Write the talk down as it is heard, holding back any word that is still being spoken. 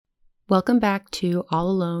Welcome back to All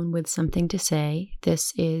Alone with Something to Say.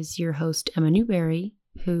 This is your host, Emma Newberry,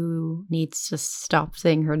 who needs to stop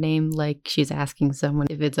saying her name like she's asking someone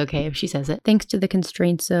if it's okay if she says it. Thanks to the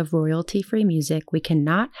constraints of royalty-free music, we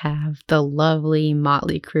cannot have the lovely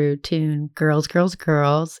Motley Crue tune Girls, Girls,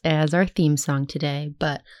 Girls as our theme song today,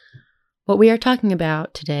 but what we are talking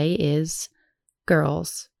about today is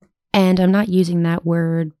girls. And I'm not using that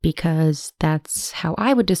word because that's how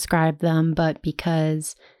I would describe them, but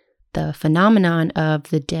because the phenomenon of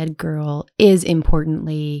the dead girl is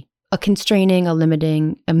importantly a constraining, a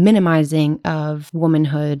limiting, a minimizing of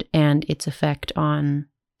womanhood and its effect on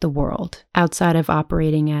the world. Outside of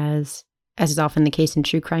operating as is often the case in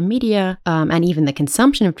true crime media, and even the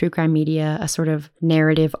consumption of true crime media, a sort of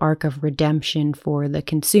narrative arc of redemption for the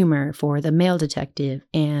consumer, for the male detective,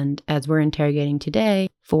 and as we're interrogating today,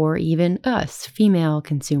 for even us, female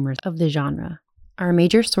consumers of the genre. Our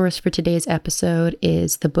major source for today's episode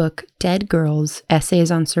is the book Dead Girls,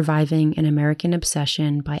 Essays on Surviving an American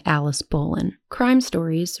Obsession by Alice Bolin. Crime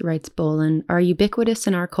stories, writes Bolin, are ubiquitous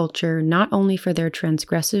in our culture not only for their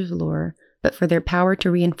transgressive lore, but for their power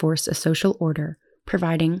to reinforce a social order,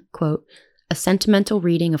 providing, quote, a sentimental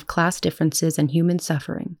reading of class differences and human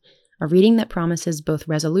suffering, a reading that promises both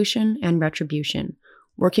resolution and retribution,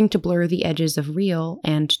 working to blur the edges of real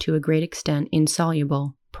and, to a great extent,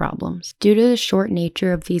 insoluble problems. Due to the short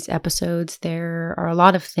nature of these episodes, there are a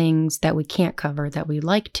lot of things that we can't cover that we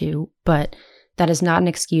like to, but that is not an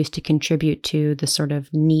excuse to contribute to the sort of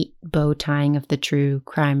neat bow tying of the true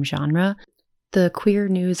crime genre. The queer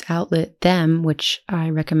news outlet Them, which I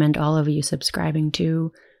recommend all of you subscribing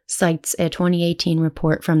to, cites a 2018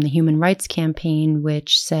 report from the Human Rights Campaign,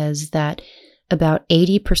 which says that about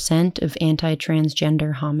 80% of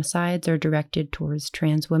anti-transgender homicides are directed towards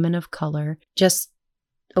trans women of color. Just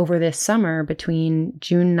over this summer, between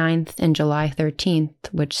June 9th and July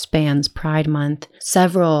 13th, which spans Pride Month,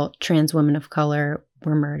 several trans women of color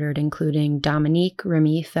were murdered, including Dominique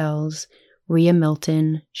Remy Fells, Rhea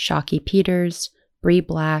Milton, Shockey Peters, Bree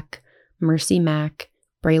Black, Mercy Mack,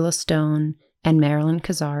 Brayla Stone, and Marilyn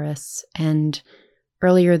Cazares. And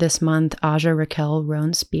earlier this month, Aja Raquel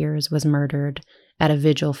Roan Spears was murdered at a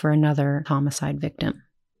vigil for another homicide victim.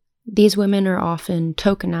 These women are often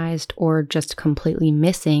tokenized or just completely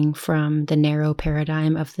missing from the narrow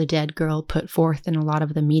paradigm of the dead girl put forth in a lot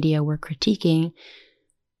of the media we're critiquing,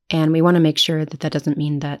 and we want to make sure that that doesn't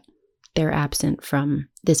mean that they're absent from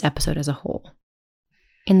this episode as a whole.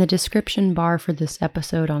 In the description bar for this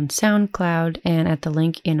episode on SoundCloud and at the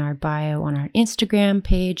link in our bio on our Instagram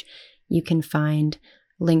page, you can find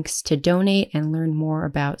links to donate and learn more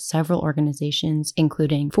about several organizations,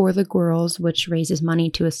 including For the Girls, which raises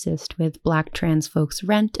money to assist with Black trans folks'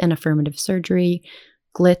 rent and affirmative surgery,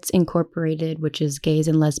 Glitz Incorporated, which is gays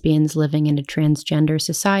and lesbians living in a transgender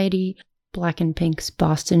society, Black and Pink's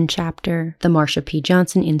Boston chapter, the Marsha P.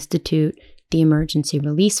 Johnson Institute, the Emergency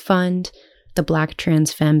Release Fund, the Black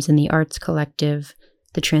Trans Femmes in the Arts Collective,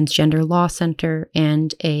 the Transgender Law Center,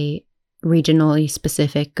 and a regionally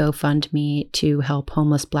specific GoFundMe to help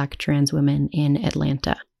homeless Black trans women in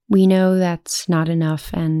Atlanta. We know that's not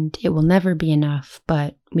enough and it will never be enough,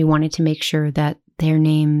 but we wanted to make sure that their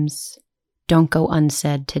names don't go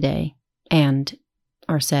unsaid today and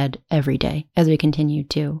are said every day as we continue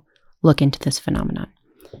to look into this phenomenon.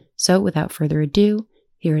 So without further ado,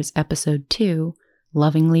 here is episode 2,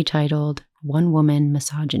 lovingly titled One Woman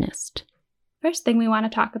Misogynist. First thing we want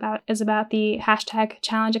to talk about is about the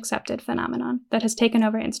 #ChallengeAccepted phenomenon that has taken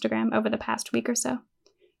over Instagram over the past week or so.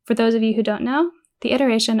 For those of you who don't know, the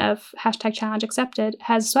iteration of #ChallengeAccepted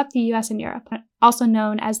has swept the US and Europe, also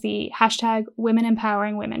known as the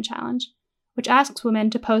 #WomenEmpoweringWomen Challenge, which asks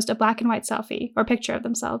women to post a black and white selfie or picture of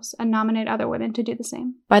themselves and nominate other women to do the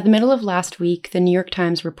same. By the middle of last week, the New York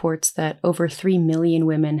Times reports that over 3 million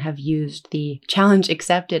women have used the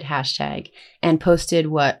 #ChallengeAccepted hashtag and posted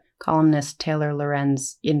what columnist Taylor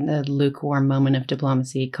Lorenz, in the lukewarm moment of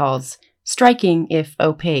diplomacy, calls striking, if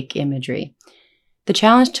opaque, imagery. The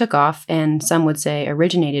challenge took off, and some would say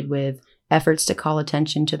originated with, efforts to call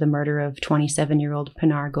attention to the murder of 27-year-old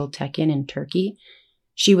Pinar Gultekin in Turkey.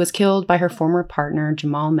 She was killed by her former partner,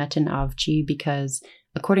 Jamal Metin Avci, because,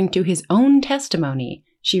 according to his own testimony,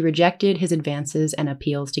 she rejected his advances and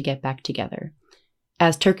appeals to get back together.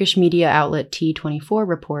 As Turkish media outlet T24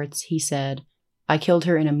 reports, he said, "I killed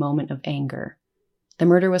her in a moment of anger." The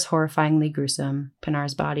murder was horrifyingly gruesome.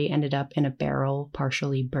 Pinar's body ended up in a barrel,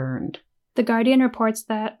 partially burned. The Guardian reports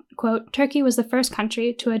that, quote, Turkey was the first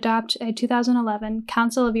country to adopt a 2011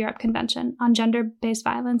 Council of Europe Convention on Gender-Based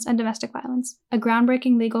Violence and Domestic Violence, a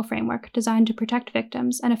groundbreaking legal framework designed to protect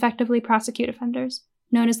victims and effectively prosecute offenders,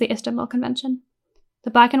 known as the Istanbul Convention. The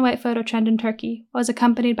black and white photo trend in Turkey was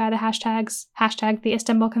accompanied by the hashtags hashtag the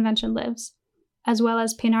Istanbul Convention lives, as well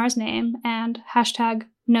as Pinar's name and hashtag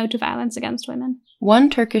no to violence against women. One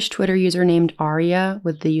Turkish Twitter user named Arya,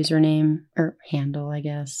 with the username, or handle, I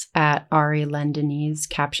guess, at Ari Lendiniz,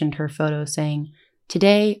 captioned her photo saying,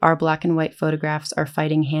 "Today, our black and white photographs are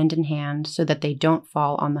fighting hand in hand so that they don't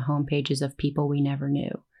fall on the homepages of people we never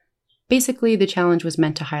knew." Basically, the challenge was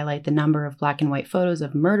meant to highlight the number of black and white photos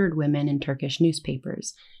of murdered women in Turkish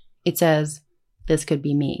newspapers. It says, "This could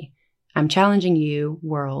be me. I'm challenging you,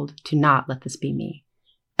 world, to not let this be me."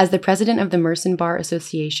 As the president of the Mersin Bar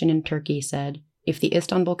Association in Turkey said, "If the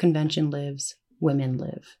Istanbul Convention lives, women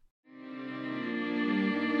live."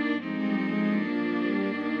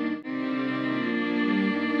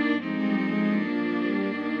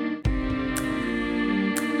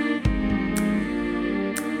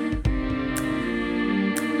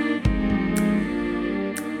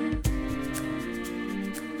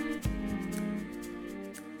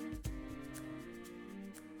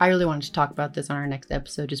 I really wanted to talk about this on our next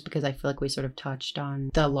episode just because I feel like we sort of touched on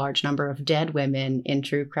the large number of dead women in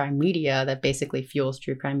true crime media that basically fuels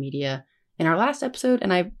true crime media in our last episode.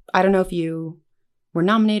 And I don't know if you were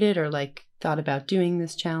nominated or like thought about doing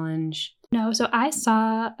this challenge. No, so I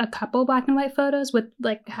saw a couple black and white photos with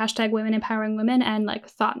like hashtag women empowering women and like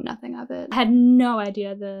thought nothing of it. I had no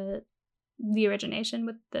idea the origination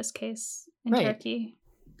with this case in Turkey.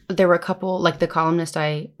 There were a couple, like the columnist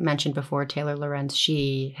I mentioned before, Taylor Lorenz,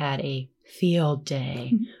 she had a field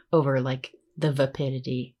day over like the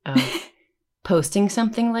vapidity of posting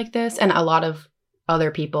something like this. And a lot of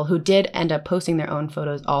other people who did end up posting their own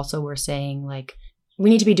photos also were saying like, we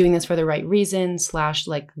need to be doing this for the right reasons, /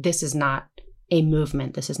 like this is not a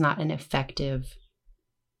movement. This is not an effective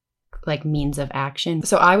like means of action.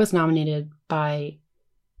 So I was nominated by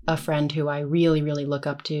a friend who I really, really look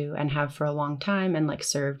up to and have for a long time and like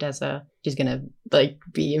served as she's gonna like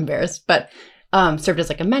be embarrassed, but served as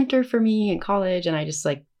like a mentor for me in college. And I just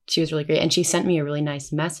like, she was really great. And she sent me a really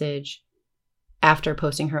nice message after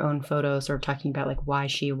posting her own photo, sort of talking about like why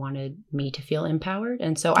she wanted me to feel empowered.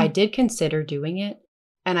 And so I did consider doing it.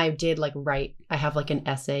 And I did like write, I have like an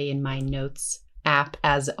essay in my notes app,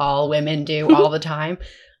 as all women do all the time,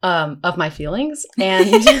 of my feelings.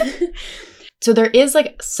 And so there is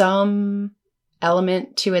like some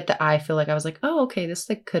element to it that I feel like I was like, oh, okay, this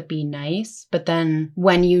like could be nice. But then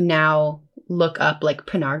when you now look up like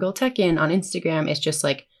Pinar Gultekin on Instagram, it's just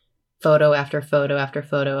like photo after photo after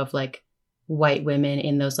photo of like white women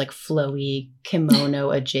in those like flowy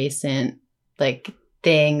kimono adjacent like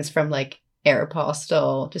things from like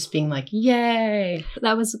Aeropostale, just being like, yay.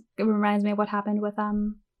 It reminds me of what happened with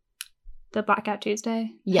the Blackout Tuesday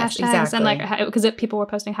yes, hashtags. Exactly. And like, because people were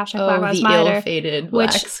posting hashtag Black Lives Matter. The ill-fated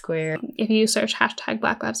black square. If you search hashtag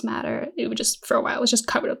Black Lives Matter, it would just, for a while, it was just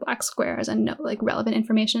covered with black squares and no like relevant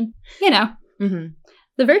information. You know,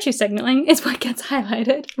 the virtue signaling is what gets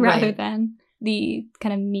highlighted rather than the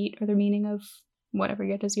kind of meat or the meaning of whatever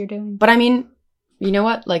it is you're doing. But I mean, you know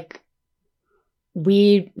what? Like,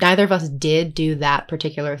 neither of us did do that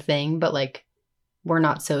particular thing, but like, we're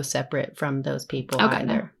not so separate from those people either.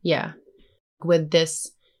 No. Yeah. With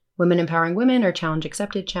this Women Empowering Women or Challenge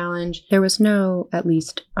Accepted challenge, there was no, at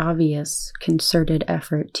least obvious, concerted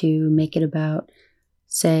effort to make it about,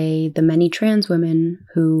 say, the many trans women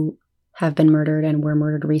who have been murdered and were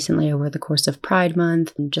murdered recently over the course of Pride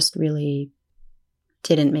Month, and just really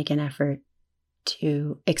didn't make an effort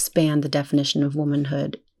to expand the definition of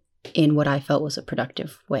womanhood in what I felt was a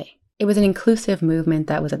productive way. It was an inclusive movement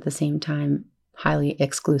that was at the same time highly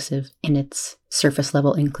exclusive in its surface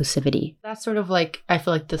level inclusivity. That's sort of like, I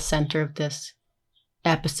feel like the center of this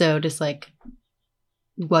episode is like,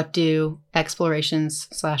 what do explorations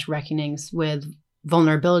 / reckonings with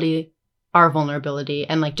our vulnerability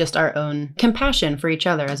and like just our own compassion for each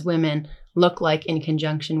other as women look like in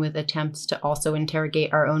conjunction with attempts to also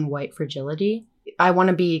interrogate our own white fragility. I want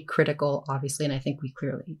to be critical, obviously, and I think we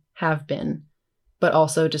clearly have been, but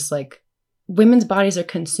also just like women's bodies are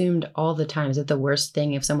consumed all the time. Is it the worst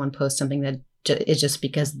thing if someone posts something that is just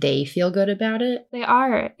because they feel good about it? They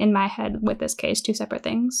are, in my head, with this case, two separate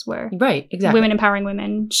things where right, exactly. Women empowering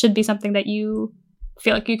women should be something that you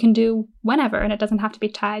feel like you can do whenever, and it doesn't have to be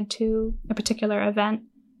tied to a particular event.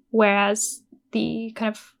 Whereas the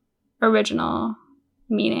kind of original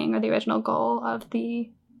meaning or the original goal of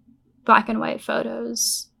the black and white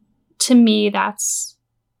photos, to me,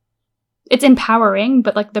 it's empowering,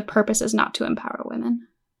 but like the purpose is not to empower women.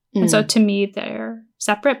 And so to me, they're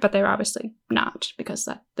separate, but they're obviously not, because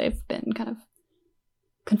that they've been kind of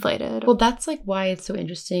conflated. Well, that's like why it's so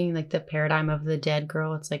interesting, like the paradigm of the dead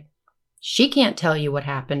girl. It's like, she can't tell you what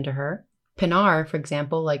happened to her. Pinar, for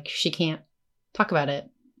example, like she can't talk about it.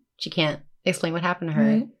 She can't explain what happened to her.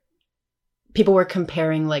 Right. People were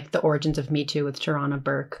comparing like the origins of Me Too with Tarana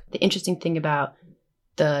Burke. The interesting thing about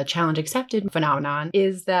the challenge accepted phenomenon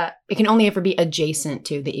is that it can only ever be adjacent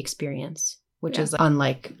to the experience, which is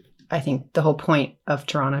unlike, I think, the whole point of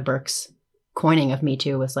Tarana Burke's coining of Me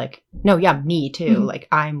Too was like, no, yeah, me too. Mm-hmm. Like,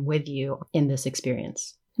 I'm with you in this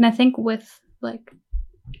experience. And I think with, like,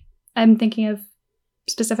 I'm thinking of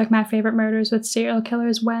specific my favorite murders with serial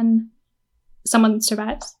killers when someone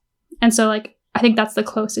survives. And so, like, I think that's the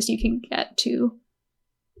closest you can get to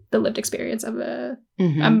the lived experience of a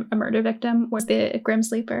murder victim. Was the Grim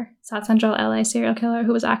Sleeper, South Central LA serial killer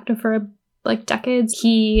who was active for like decades.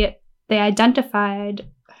 They identified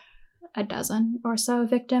a dozen or so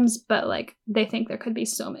victims, but like they think there could be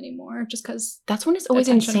so many more just because that's when it's always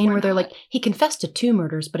insane where they're like, he confessed to 2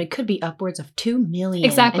 murders, but it could be upwards of 2 million.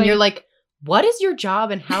 Exactly. And you're like, what is your job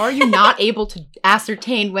and how are you not able to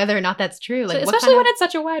ascertain whether or not that's true? Like, so especially when it's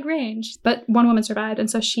such a wide range. But one woman survived, and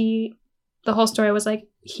so the whole story was like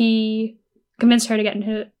he convinced her to get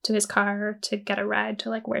into his car to get a ride to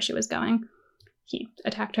like where she was going. He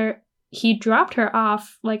attacked her. He dropped her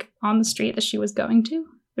off like on the street that she was going to,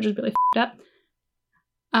 which is really f***ed up.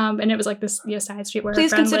 And it was like this side street where please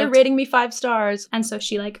her friend consider lived. rating me 5 stars. And so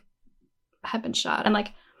she like had been shot and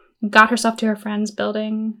like got herself to her friend's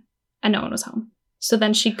building. And no one was home. So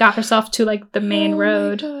then she got herself to like the main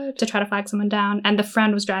road to try to flag someone down. And the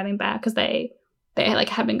friend was driving back because they like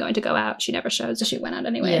had been going to go out. She never showed, so she went out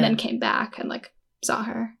anyway and then came back and like saw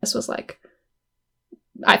her. This was like,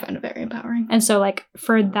 I find it very empowering. And so like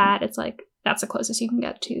for that, it's like that's the closest you can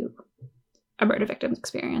get to a murder victim's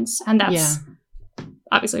experience. And that's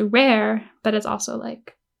obviously rare, but it's also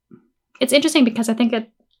like, it's interesting because I think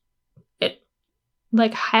it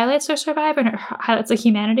like highlights their survivor and it highlights the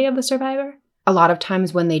humanity of the survivor. A lot of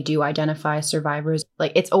times when they do identify survivors,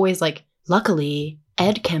 like it's always like, luckily,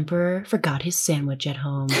 Ed Kemper forgot his sandwich at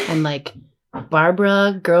home. And like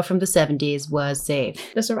Barbara, girl from the 70s, was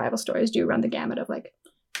safe. The survival stories do run the gamut of like,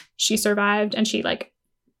 she survived and she like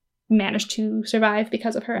managed to survive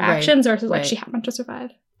because of her actions versus like she happened to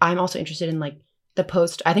survive. I'm also interested in like the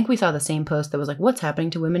post. I think we saw the same post that was like, what's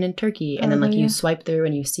happening to women in Turkey? And then like you swipe through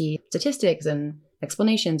and you see statistics and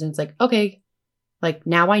explanations, and it's like, okay, like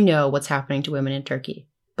now I know what's happening to women in Turkey.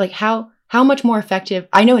 Like how much more effective,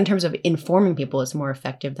 I know in terms of informing people it's more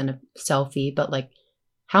effective than a selfie, but like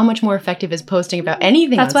how much more effective is posting about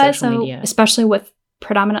anything on social media? Especially with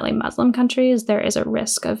predominantly Muslim countries, there is a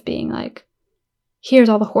risk of being like, here's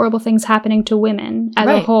all the horrible things happening to women as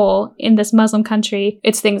a whole in this Muslim country.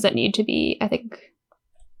 It's things that need to be, I think,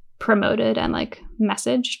 promoted and like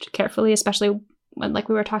messaged carefully, especially when, like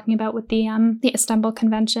we were talking about with the Istanbul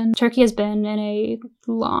Convention. Turkey has been in a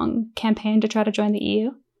long campaign to try to join the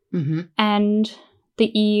EU. Mm-hmm. And the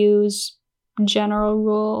EU's general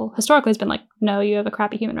rule historically has been like, no, you have a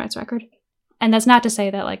crappy human rights record. And that's not to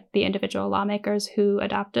say that like the individual lawmakers who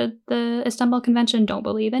adopted the Istanbul Convention don't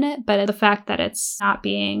believe in it, but the fact that it's not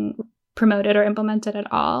being promoted or implemented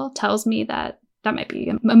at all tells me that that might be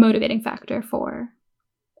a motivating factor for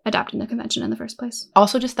adopting the convention in the first place.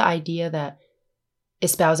 Also just the idea that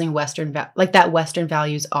espousing Western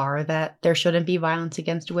values are that there shouldn't be violence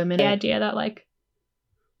against women. The idea that like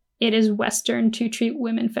it is Western to treat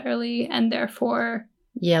women fairly and therefore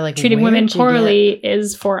treating women poorly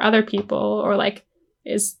is for other people, or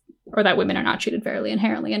that women are not treated fairly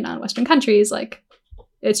inherently in non-Western countries. Like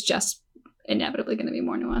it's just inevitably going to be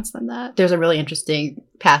more nuanced than that. There's a really interesting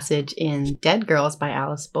passage in Dead Girls by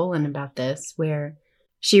Alice Bolan about this, where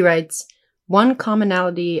she writes, "One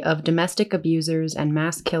commonality of domestic abusers and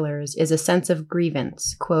mass killers is a sense of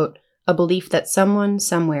grievance, quote, a belief that someone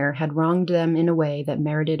somewhere had wronged them in a way that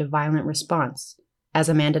merited a violent response," as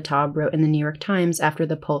Amanda Taub wrote in the New York Times after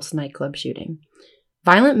the Pulse nightclub shooting.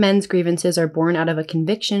 "Violent men's grievances are born out of a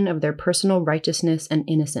conviction of their personal righteousness and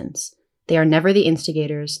innocence. They are never the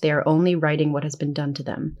instigators, they are only righting what has been done to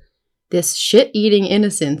them. This shit-eating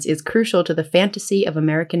innocence is crucial to the fantasy of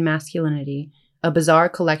American masculinity, a bizarre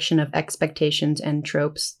collection of expectations and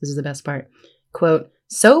tropes," this is the best part, quote,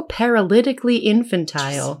 "so paralytically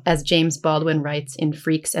infantile," as James Baldwin writes in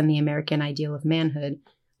Freaks and the American Ideal of Manhood,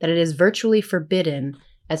 that it is virtually forbidden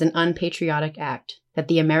as an unpatriotic act that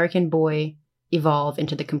the American boy evolve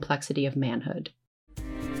into the complexity of manhood.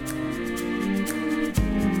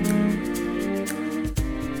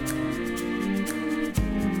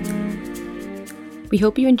 We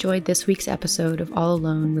hope you enjoyed this week's episode of All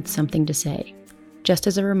Alone with Something to Say. Just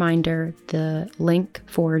as a reminder, the link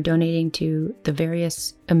for donating to the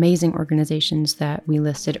various amazing organizations that we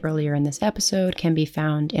listed earlier in this episode can be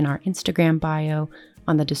found in our Instagram bio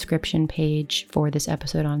on the description page for this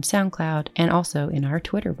episode on SoundCloud and also in our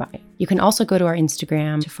Twitter bio. You can also go to our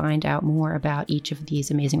Instagram to find out more about each of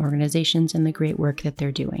these amazing organizations and the great work that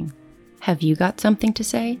they're doing. Have you got something to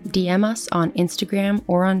say? DM us on Instagram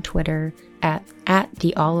or on Twitter at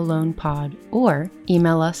 @theallalonepod, or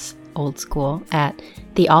email us old school at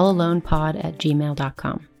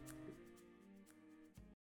theallalonepod@gmail.com.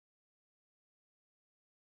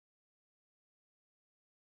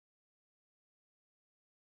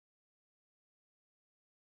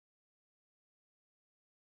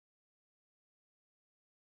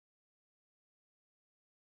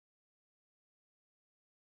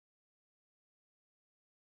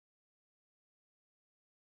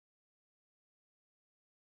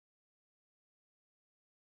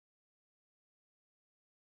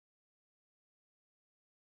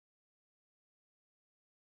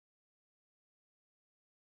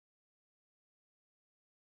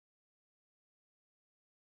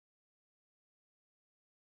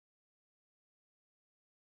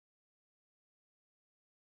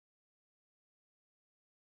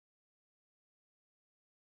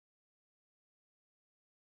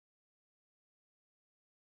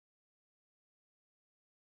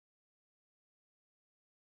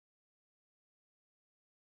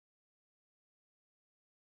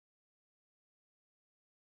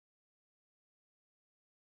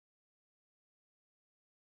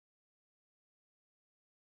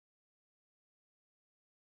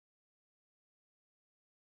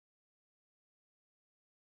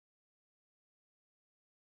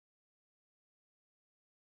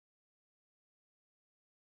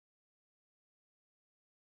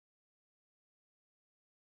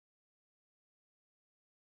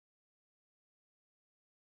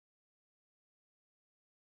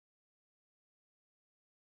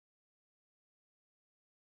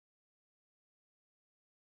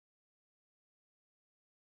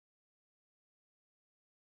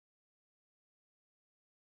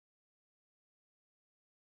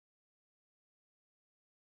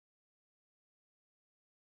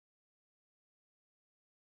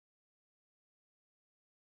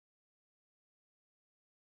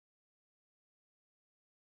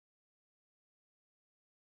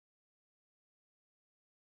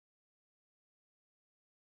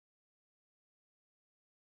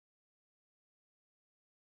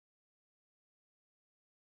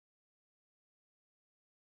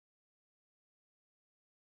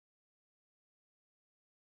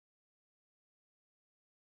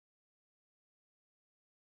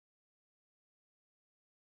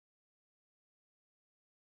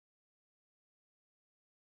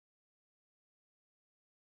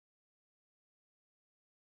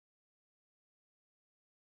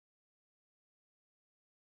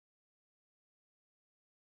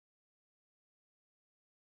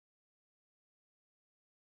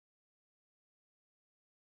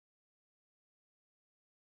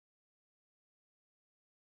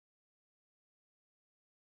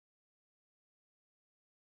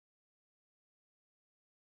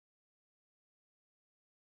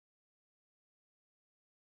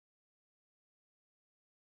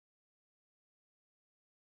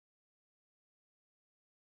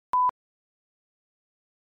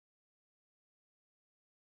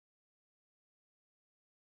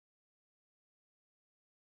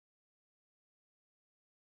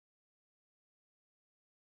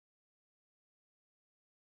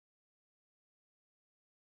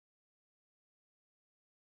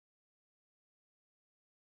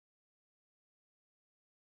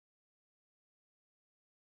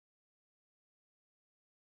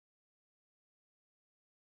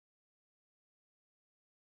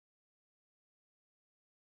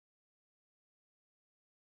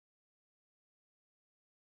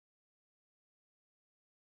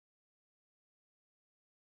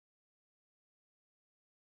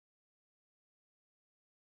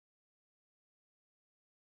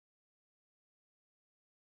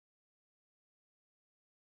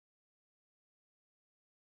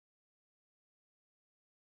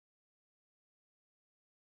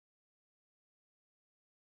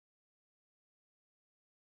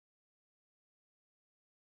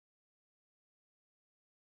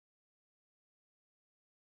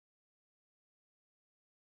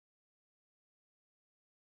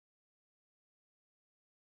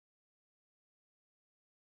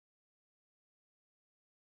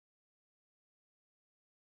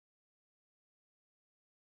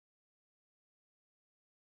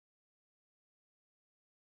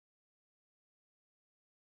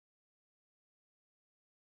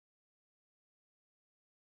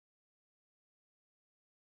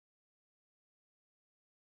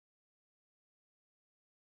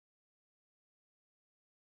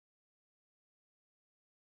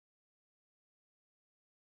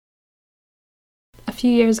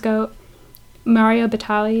 few years ago, Mario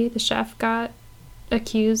Batali, the chef, got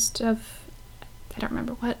accused of, I don't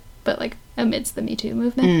remember what, but like amidst the Me Too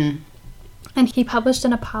movement. And he published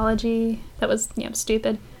an apology that was,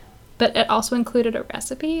 stupid, but it also included a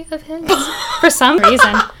recipe of his for some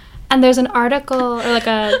reason. And there's an article or like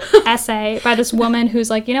a essay by this woman who's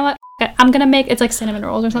like, you know what? I'm gonna make, it's like cinnamon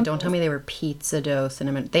rolls or something. Don't tell me they were pizza dough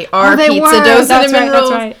cinnamon. They are pizza dough cinnamon rolls.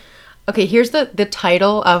 That's right. Okay, here's the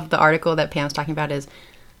title of the article that Pam's talking about is,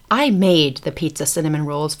 I made the pizza cinnamon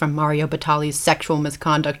rolls from Mario Batali's sexual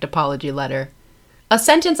misconduct apology letter. A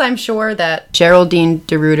sentence I'm sure that Geraldine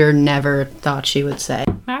DeRuyter never thought she would say.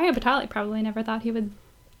 Mario Batali probably never thought he would,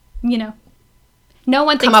 no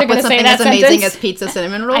one thinks come they're up with going to say something that as sentence. Amazing as pizza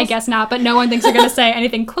cinnamon rolls? I guess not, but no one thinks they're going to say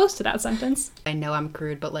anything close to that sentence. I know I'm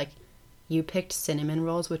crude, but like, you picked cinnamon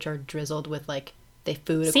rolls, which are drizzled with like the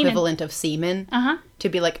food semen. Equivalent of semen, Uh-huh. to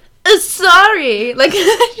be like, sorry! Like,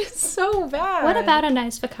 it's so bad. What about a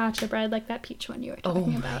nice focaccia bread like that peach one you were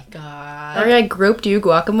talking about? Oh my god. Sorry, I groped you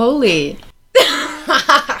guacamole.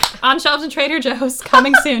 On shelves in Trader Joe's,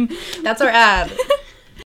 coming soon. That's our ad.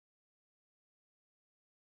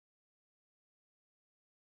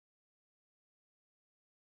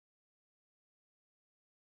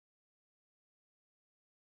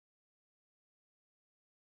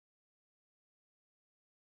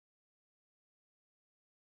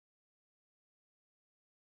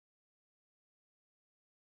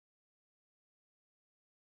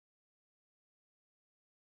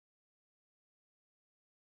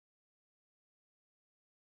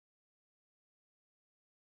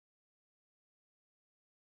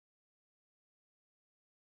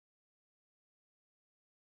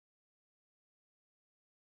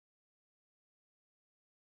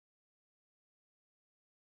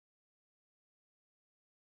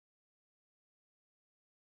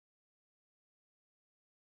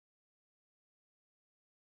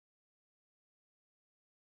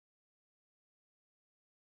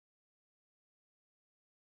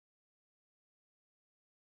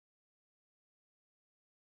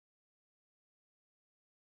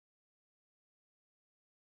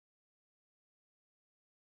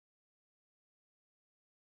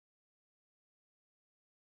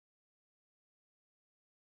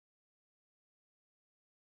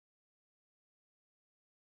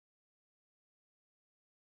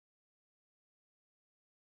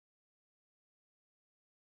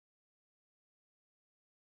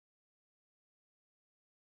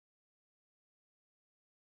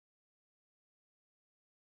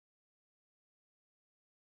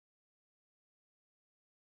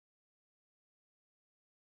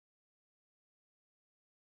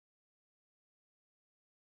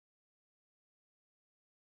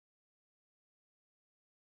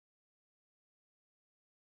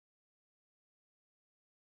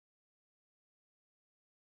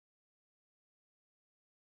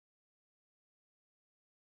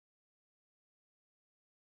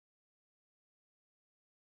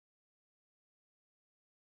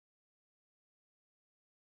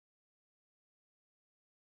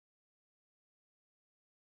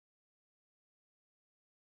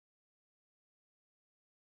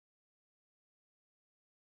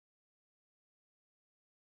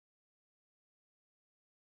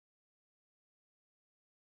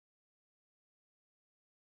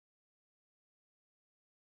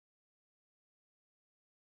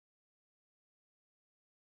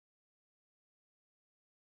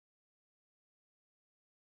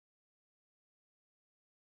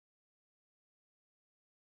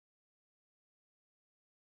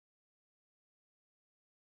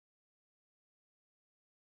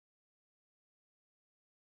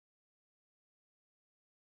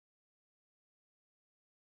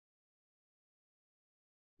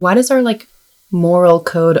 Why does our like moral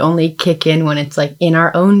code only kick in when it's like in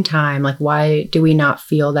our own time? Like, why do we not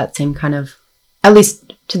feel that same kind of, at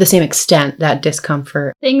least to the same extent, that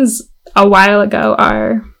discomfort? Things a while ago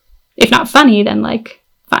are, if not funny, then like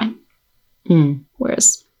fine.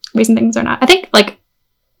 Whereas recent things are not. I think like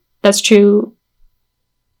that's true.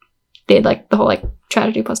 They had like the whole like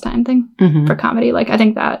tragedy plus time thing for comedy. Like I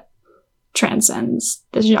think that transcends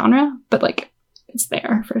this genre, but like it's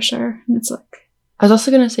there for sure. And it's like, I was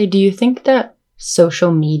also going to say, do you think that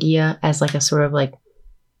social media as like a sort of like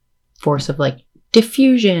force of like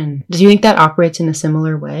diffusion, do you think that operates in a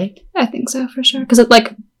similar way? I think so for sure. Because it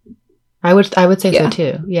like, I would say so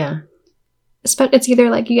too. Yeah. It's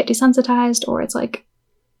either like you get desensitized or it's like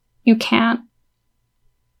you can't,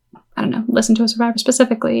 I don't know, listen to a survivor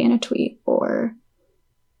specifically in a tweet or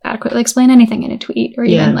adequately explain anything in a tweet or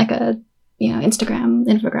even like a, Instagram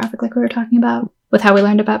infographic like we were talking about with how we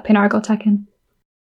learned about Pinar Goltekin.